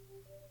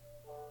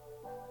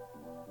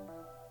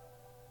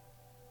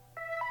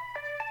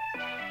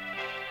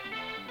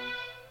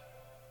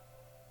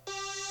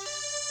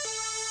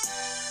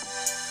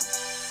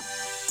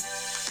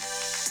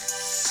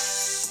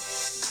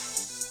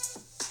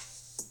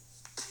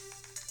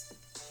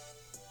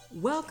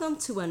Welcome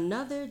to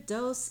another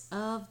dose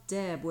of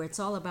Deb, where it's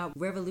all about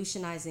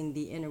revolutionizing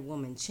the inner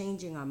woman,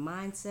 changing our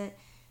mindset,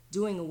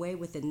 doing away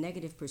with the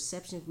negative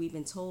perceptions we've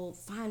been told,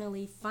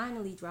 finally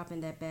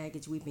dropping that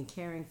baggage we've been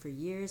carrying for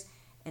years,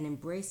 and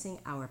embracing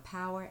our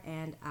power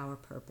and our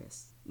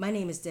purpose. My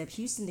name is Deb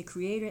Houston, the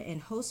creator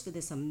and host for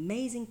this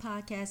amazing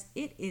podcast.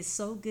 It is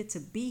so good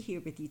to be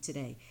here with you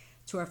today.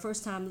 To our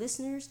first time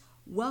listeners,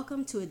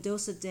 welcome to A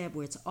Dose of Deb,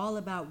 where it's all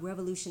about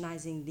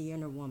revolutionizing the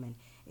inner woman.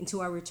 And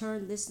to our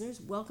return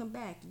listeners, welcome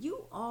back.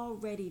 You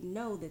already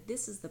know that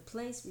this is the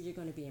place where you're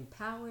going to be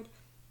empowered,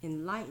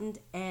 enlightened,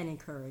 and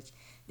encouraged.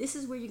 This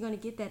is where you're going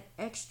to get that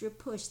extra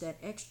push, that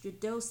extra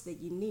dose that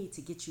you need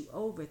to get you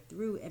over,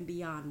 through, and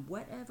beyond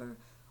whatever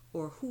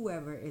or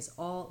whoever is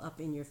all up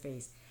in your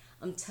face.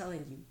 I'm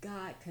telling you,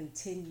 God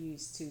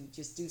continues to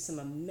just do some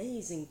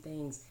amazing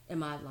things in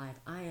my life.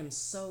 I am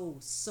so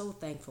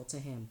thankful to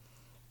Him.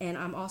 And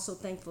I'm also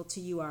thankful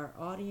to you, our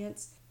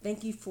audience.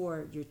 Thank you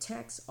for your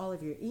texts, all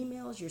of your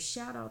emails, your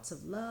shout outs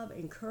of love,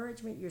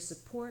 encouragement, your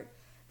support,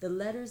 the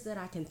letters that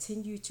I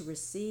continue to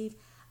receive.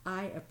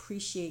 I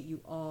appreciate you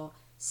all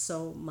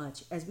so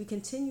much. As we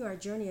continue our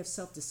journey of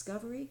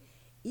self-discovery,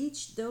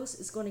 each dose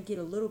is going to get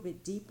a little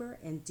bit deeper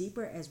and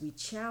deeper as we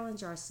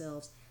challenge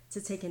ourselves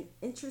to take an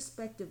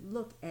introspective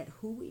look at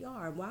who we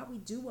are and why we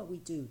do what we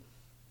do,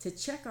 to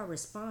check our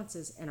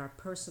responses and our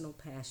personal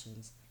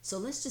passions. So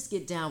let's just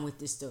get down with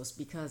this dose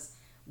because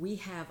we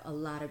have a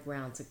lot of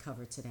ground to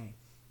cover today.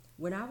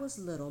 When I was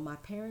little, my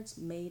parents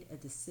made a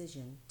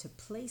decision to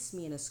place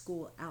me in a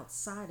school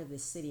outside of the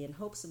city in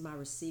hopes of my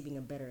receiving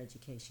a better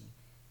education.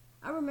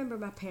 I remember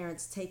my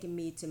parents taking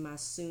me to my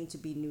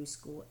soon-to-be new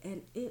school,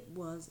 and it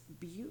was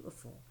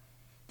beautiful.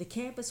 The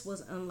campus was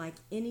unlike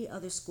any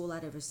other school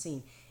I'd ever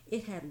seen.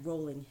 It had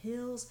rolling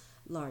hills,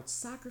 large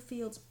soccer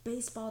fields,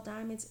 baseball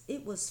diamonds.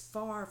 It was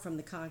far from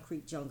the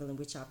concrete jungle in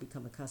which I'd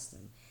become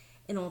accustomed.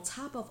 And on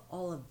top of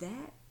all of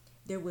that,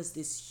 there was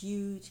this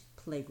huge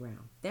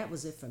playground. That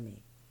was it for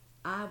me.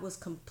 I was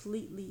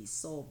completely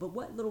sold. But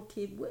what little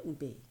kid wouldn't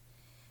be?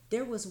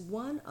 There was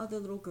one other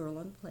little girl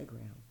on the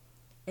playground.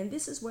 And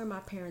this is where my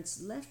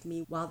parents left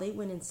me while they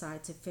went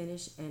inside to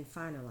finish and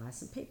finalize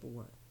some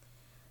paperwork.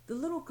 The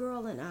little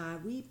girl and I,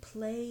 we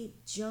played,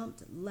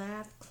 jumped,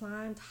 laughed,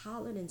 climbed,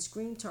 hollered, and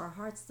screamed to our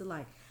heart's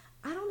delight.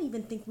 I don't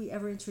even think we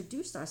ever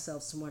introduced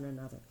ourselves to one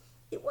another.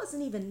 It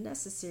wasn't even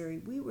necessary.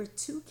 We were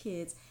two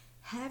kids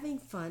having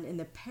fun in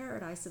the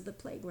paradise of the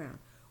playground.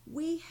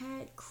 We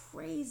had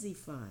crazy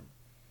fun.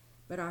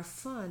 But our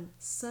fun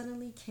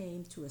suddenly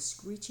came to a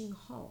screeching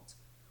halt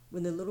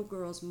when the little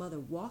girl's mother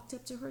walked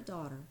up to her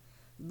daughter,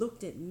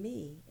 looked at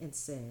me, and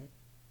said,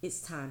 "It's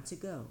time to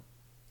go.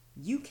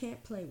 You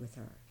can't play with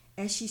her."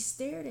 As she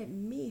stared at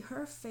me,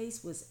 her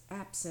face was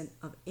absent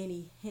of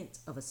any hint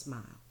of a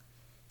smile.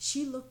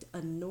 She looked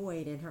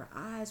annoyed and her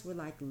eyes were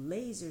like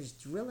lasers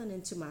drilling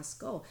into my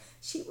skull.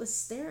 She was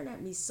staring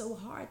at me so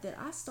hard that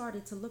I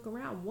started to look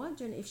around,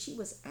 wondering if she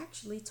was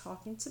actually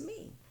talking to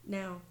me.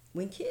 Now,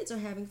 when kids are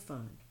having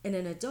fun and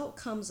an adult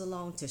comes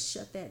along to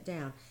shut that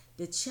down,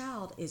 the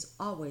child is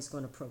always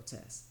going to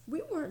protest.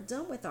 We weren't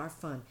done with our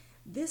fun.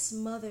 This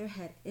mother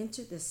had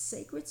entered the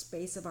sacred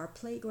space of our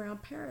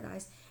playground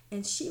paradise,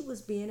 and she was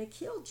being a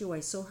killjoy.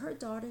 So her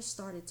daughter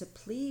started to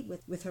plead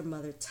with her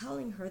mother,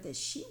 telling her that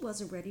she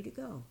wasn't ready to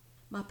go.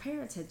 My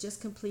parents had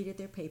just completed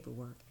their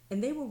paperwork,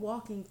 and they were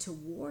walking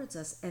towards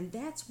us, and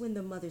that's when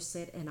the mother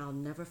said, and I'll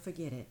never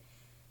forget it,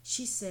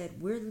 she said,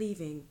 "We're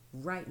leaving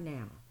right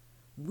now.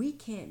 We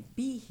can't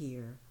be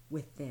here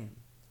with them."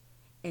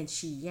 And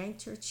she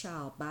yanked her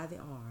child by the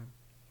arm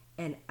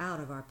and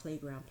out of our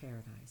playground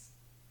paradise.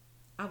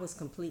 I was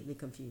completely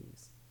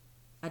confused.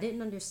 I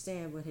didn't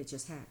understand what had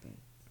just happened.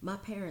 My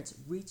parents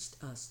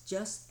reached us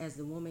just as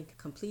the woman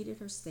completed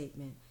her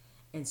statement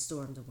and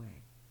stormed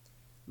away.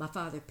 My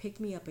father picked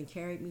me up and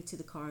carried me to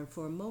the car, and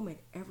for a moment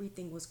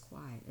everything was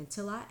quiet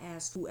until I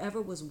asked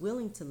whoever was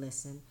willing to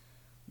listen,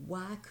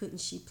 why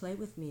couldn't she play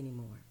with me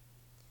anymore?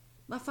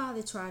 My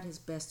father tried his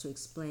best to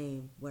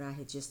explain what I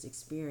had just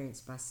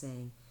experienced by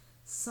saying,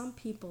 "Some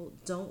people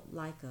don't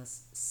like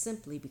us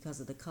simply because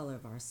of the color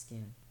of our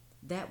skin."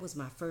 That was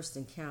my first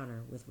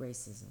encounter with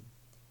racism.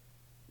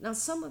 Now,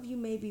 some of you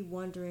may be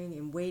wondering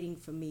and waiting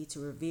for me to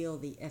reveal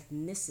the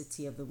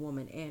ethnicity of the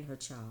woman and her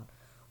child.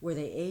 Were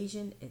they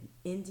Asian,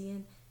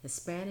 Indian,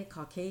 Hispanic,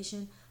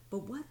 Caucasian?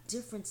 But what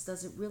difference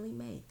does it really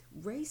make?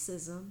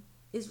 Racism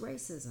is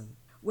racism.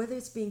 Whether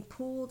it's being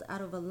pulled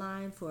out of a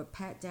line for a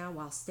pat down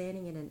while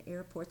standing in an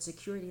airport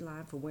security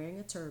line for wearing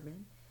a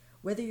turban,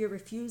 whether you're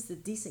refused the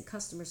decent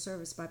customer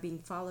service by being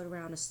followed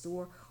around a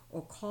store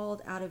or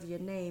called out of your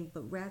name,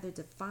 but rather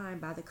defined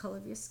by the color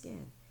of your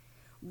skin.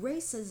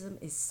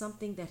 Racism is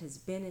something that has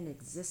been in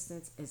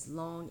existence as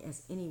long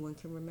as anyone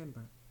can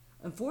remember.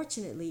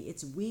 Unfortunately,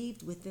 it's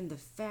weaved within the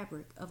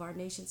fabric of our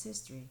nation's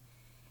history.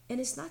 And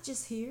it's not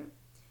just here,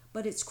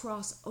 but it's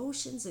crossed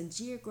oceans and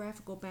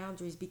geographical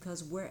boundaries,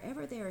 because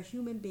wherever there are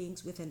human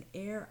beings with an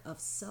air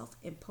of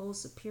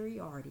self-imposed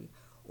superiority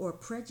or a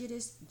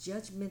prejudiced,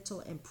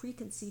 judgmental, and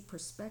preconceived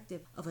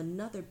perspective of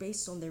another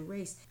based on their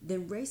race,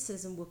 then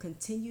racism will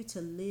continue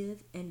to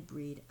live and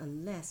breed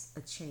unless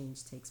a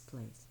change takes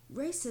place.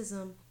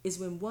 Racism is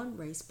when one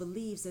race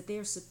believes that they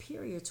are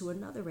superior to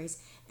another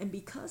race, and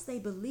because they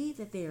believe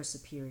that they are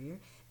superior,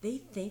 they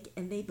think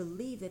and they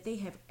believe that they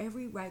have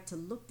every right to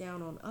look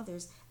down on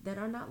others that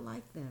are not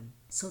like them.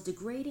 So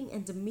degrading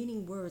and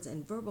demeaning words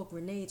and verbal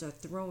grenades are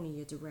thrown in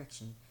your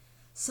direction.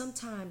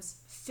 Sometimes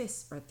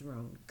fists are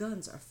thrown,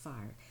 guns are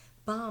fired,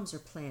 bombs are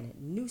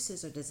planted,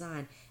 nooses are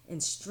designed,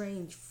 and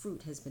strange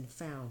fruit has been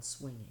found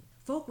swinging.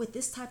 Folk with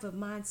this type of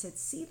mindset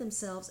see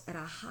themselves at a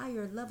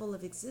higher level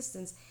of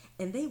existence,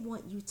 and they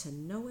want you to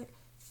know it,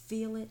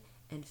 feel it,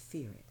 and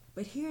fear it.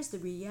 But here's the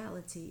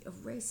reality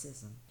of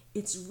racism.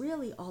 It's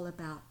really all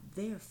about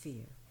their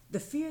fear. The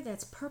fear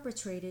that's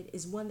perpetrated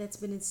is one that's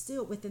been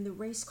instilled within the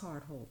race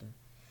card holder.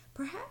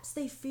 Perhaps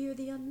they fear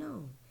the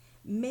unknown.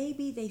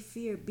 Maybe they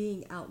fear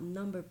being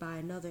outnumbered by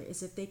another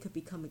as if they could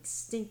become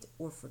extinct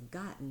or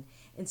forgotten,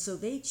 and so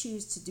they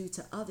choose to do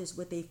to others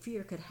what they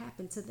fear could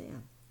happen to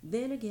them.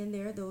 Then again,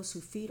 there are those who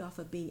feed off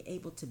of being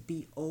able to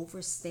be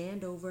over,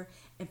 stand over,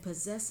 and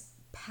possess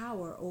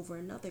power over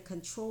another,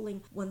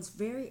 controlling one's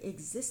very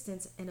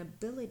existence and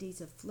ability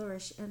to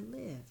flourish and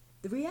live.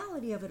 The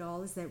reality of it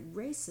all is that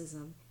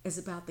racism is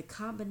about the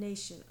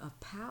combination of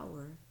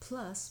power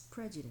plus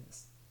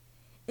prejudice.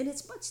 And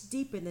it's much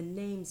deeper than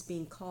names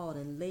being called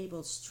and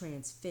labels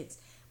transfixed,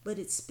 but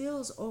it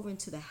spills over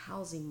into the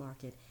housing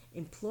market,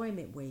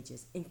 employment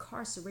wages,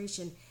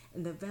 incarceration,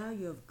 and the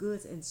value of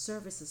goods and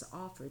services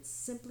offered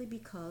simply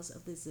because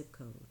of the zip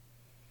code.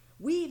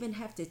 We even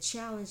have to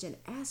challenge and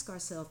ask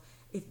ourselves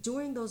if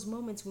during those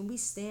moments when we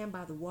stand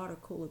by the water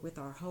cooler with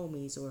our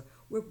homies, or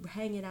we're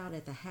hanging out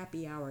at the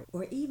happy hour,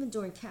 or even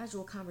during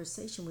casual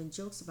conversation when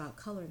jokes about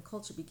color and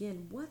culture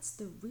begin, what's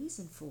the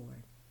reason for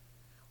it?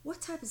 What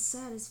type of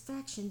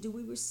satisfaction do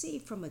we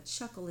receive from a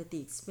chuckle at the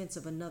expense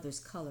of another's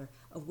color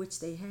of which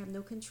they have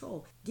no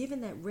control,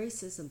 given that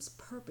racism's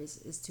purpose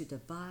is to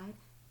divide,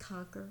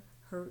 conquer,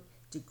 hurt,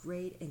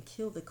 degrade, and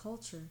kill the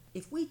culture?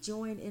 If we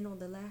join in on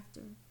the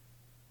laughter,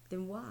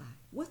 then why?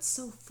 What's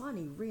so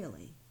funny,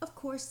 really? Of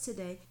course,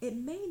 today, it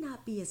may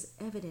not be as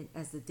evident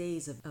as the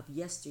days of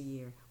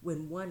yesteryear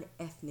when one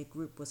ethnic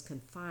group was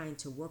confined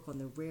to work on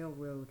the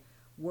railroad,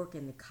 work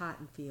in the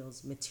cotton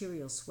fields,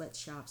 material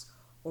sweatshops,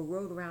 or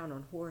rode around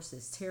on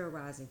horses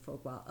terrorizing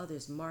folk while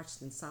others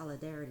marched in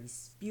solidarity,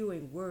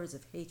 spewing words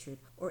of hatred,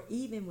 or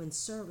even when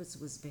service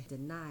was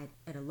denied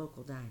at a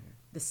local diner.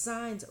 The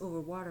signs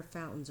over water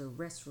fountains or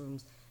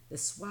restrooms, the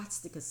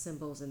swastika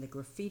symbols, and the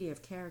graffiti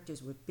of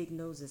characters with big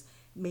noses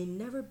may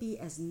never be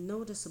as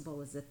noticeable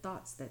as the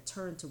thoughts that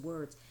turn to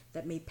words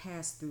that may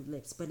pass through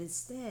lips, but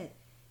instead,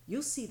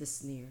 you'll see the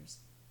sneers.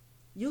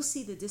 You'll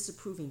see the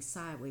disapproving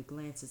sideway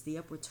glances, the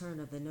upward turn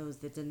of the nose,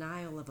 the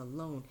denial of a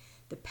loan,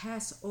 the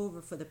pass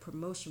over for the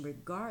promotion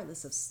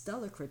regardless of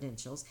stellar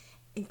credentials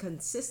and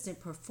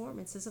consistent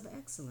performances of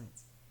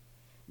excellence.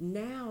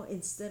 Now,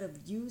 instead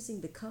of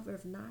using the cover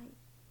of night,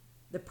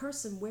 the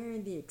person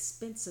wearing the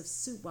expensive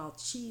suit while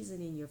cheesing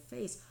in your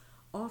face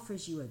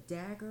offers you a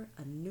dagger,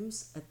 a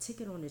noose, a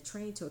ticket on a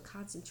train to a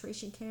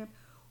concentration camp,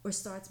 or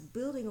starts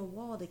building a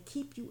wall to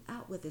keep you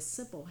out with a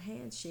simple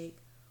handshake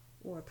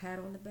or a pat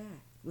on the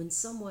back. When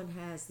someone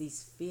has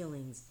these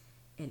feelings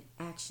and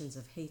actions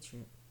of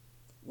hatred,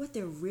 what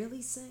they're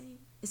really saying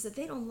is that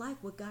they don't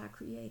like what God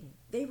created.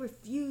 They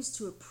refuse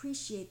to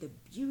appreciate the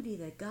beauty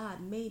that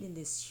God made in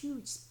this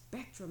huge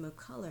spectrum of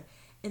color.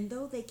 And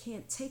though they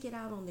can't take it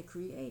out on the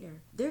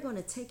Creator, they're going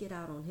to take it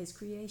out on His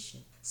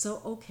creation.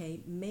 So,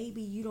 okay,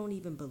 maybe you don't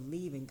even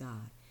believe in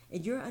God,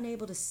 and you're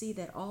unable to see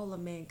that all of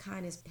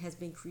mankind has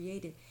been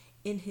created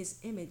in His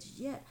image.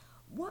 Yet,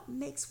 what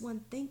makes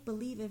one think,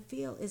 believe, and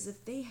feel is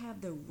if they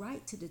have the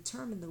right to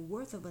determine the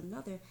worth of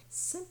another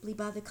simply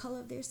by the color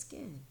of their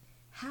skin.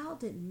 How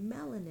did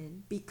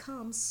melanin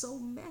become so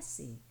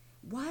messy?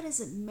 Why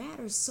does it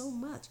matter so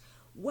much?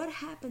 What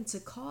happened to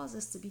cause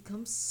us to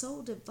become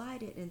so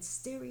divided and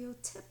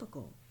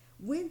stereotypical?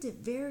 When did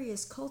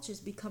various cultures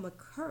become a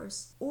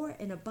curse or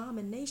an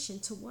abomination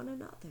to one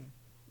another?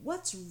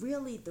 What's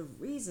really the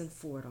reason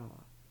for it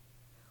all?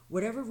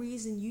 Whatever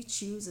reason you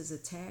choose as a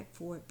tag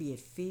for it, be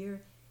it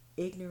fear,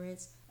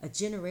 ignorance, a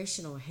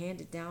generational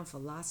handed-down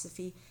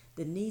philosophy,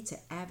 the need to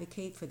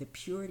advocate for the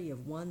purity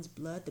of one's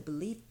blood, the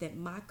belief that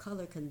my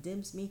color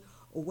condemns me,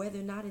 or whether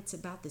or not it's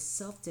about the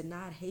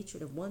self-denied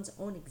hatred of one's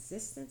own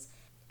existence,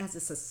 as a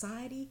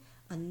society,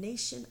 a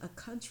nation, a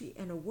country,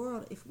 and a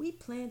world, if we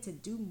plan to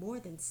do more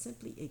than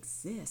simply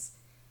exist,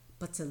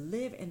 but to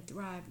live and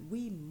thrive,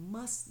 we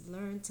must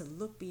learn to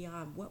look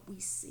beyond what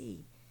we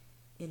see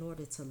in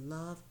order to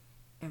love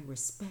and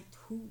respect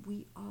who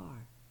we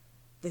are,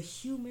 the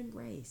human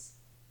race.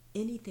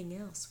 Anything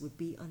else would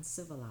be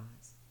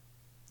uncivilized.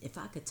 If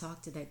I could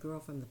talk to that girl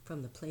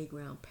from the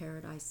playground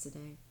paradise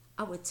today,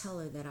 I would tell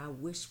her that I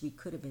wish we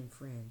could have been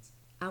friends.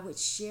 I would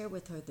share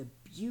with her the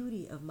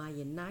beauty of my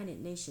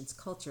United Nations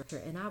culture,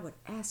 and I would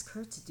ask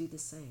her to do the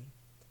same.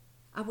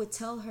 I would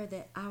tell her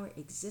that our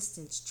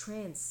existence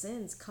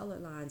transcends color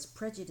lines,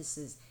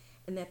 prejudices,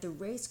 and that the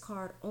race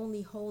card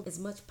only holds as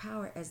much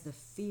power as the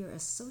fear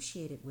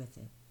associated with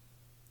it.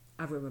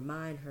 I would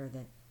remind her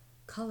that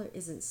color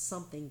isn't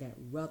something that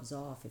rubs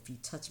off if you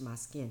touch my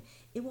skin.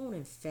 It won't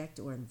infect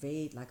or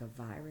invade like a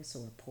virus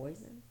or a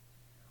poison.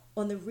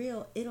 On the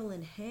real, it'll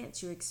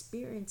enhance your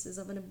experiences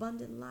of an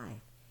abundant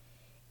life.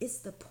 It's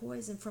the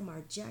poison from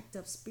our jacked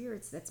up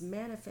spirits that's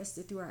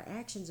manifested through our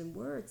actions and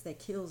words that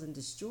kills and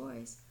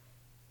destroys.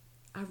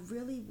 I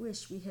really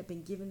wish we had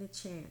been given the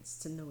chance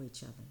to know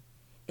each other.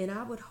 And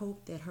I would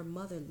hope that her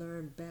mother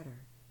learned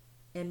better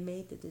and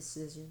made the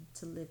decision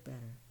to live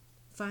better.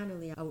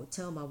 Finally, I would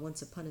tell my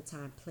once upon a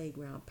time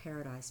playground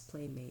paradise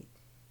playmate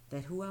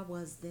that who I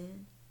was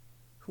then,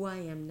 who I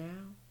am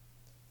now,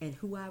 and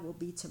who I will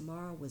be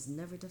tomorrow was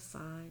never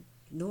defined,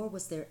 nor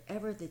was there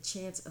ever the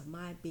chance of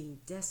my being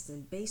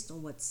destined based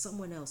on what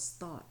someone else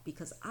thought,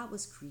 because I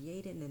was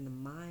created in the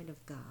mind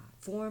of God,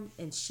 formed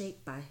and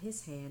shaped by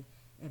His hand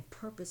and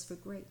purpose for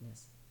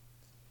greatness.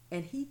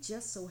 And He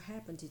just so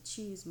happened to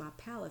choose my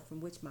palette from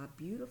which my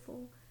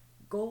beautiful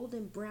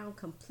golden brown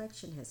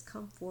complexion has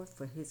come forth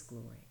for His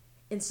glory.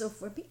 And so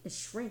for me to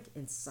shrink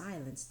in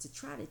silence, to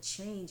try to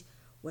change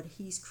what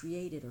He's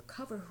created or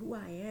cover who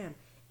I am,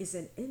 is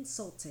an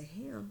insult to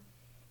Him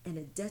and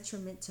a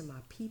detriment to my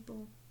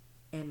people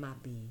and my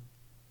being.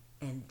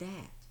 And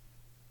that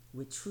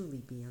would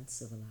truly be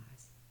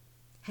uncivilized.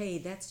 Hey,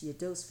 that's your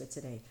dose for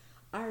today.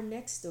 Our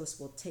next dose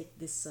will take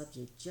this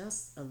subject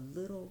just a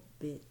little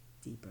bit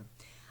deeper.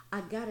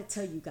 I gotta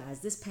tell you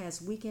guys, this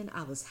past weekend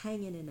I was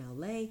hanging in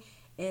LA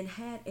and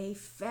had a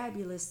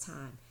fabulous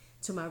time.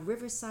 To my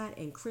Riverside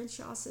and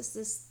Crenshaw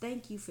sisters,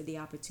 thank you for the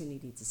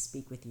opportunity to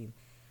speak with you.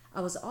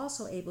 I was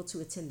also able to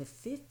attend the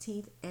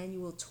 15th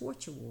Annual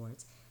Torch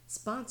Awards,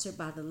 sponsored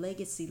by the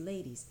Legacy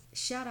Ladies.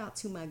 Shout out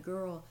to my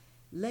girl,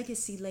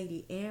 Legacy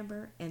Lady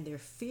Amber, and their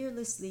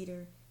fearless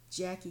leader,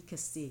 Jackie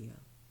Castillo.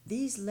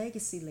 These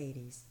Legacy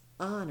Ladies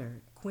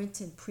honored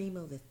Quentin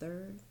Primo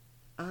III,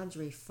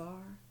 Andre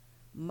Farr,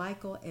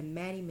 Michael and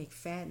Maddie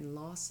McFadden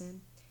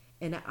Lawson,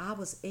 and I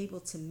was able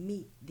to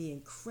meet the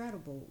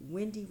incredible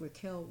Wendy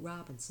Raquel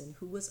Robinson,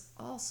 who was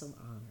also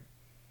honored.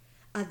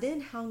 I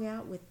then hung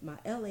out with my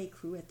LA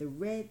crew at the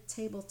Red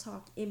Table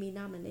Talk Emmy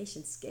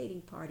nomination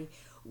skating party,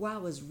 where I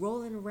was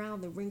rolling around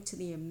the ring to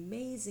the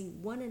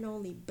amazing one and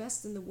only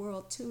Best in the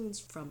World tunes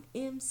from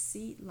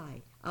MC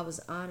Lyte. I was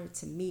honored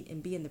to meet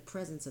and be in the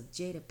presence of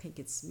Jada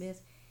Pinkett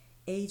Smith,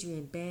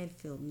 Adrian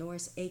Banfield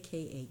Norris,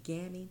 aka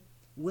Gammy,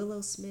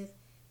 Willow Smith,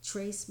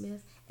 Trey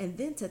Smith, and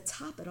then to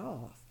top it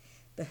off,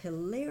 the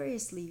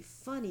hilariously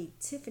funny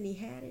Tiffany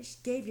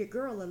Haddish gave your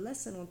girl a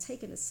lesson on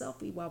taking a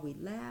selfie while we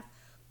laughed,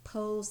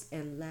 posed,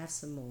 and laughed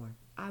some more.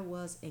 I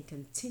was and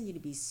continue to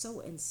be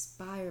so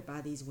inspired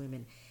by these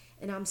women,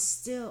 and I'm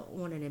still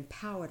on an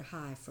empowered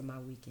high from my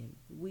weekend.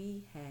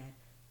 We had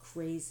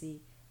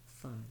crazy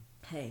fun.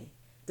 Hey,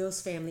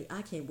 Dose family,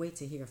 I can't wait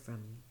to hear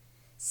from you.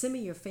 Send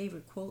me your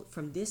favorite quote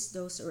from this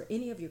dose or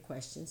any of your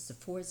questions to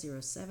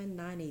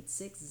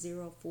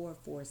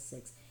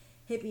 407-986-0446.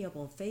 Hit me up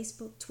on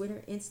Facebook,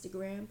 Twitter,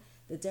 Instagram,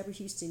 the Deborah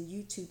Houston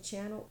YouTube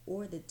channel,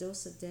 or the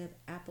Dose of Deb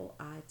Apple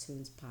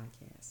iTunes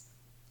podcast.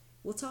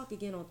 We'll talk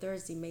again on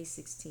Thursday, May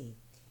 16th.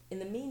 In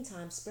the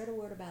meantime, spread a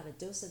word about A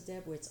Dose of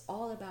Deb, where it's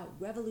all about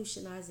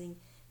revolutionizing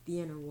the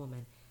inner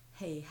woman.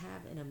 Hey,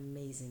 have an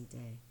amazing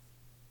day.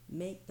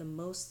 Make the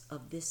most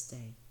of this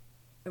day.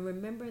 And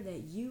remember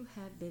that you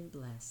have been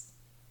blessed.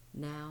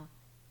 Now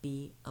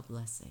be a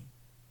blessing.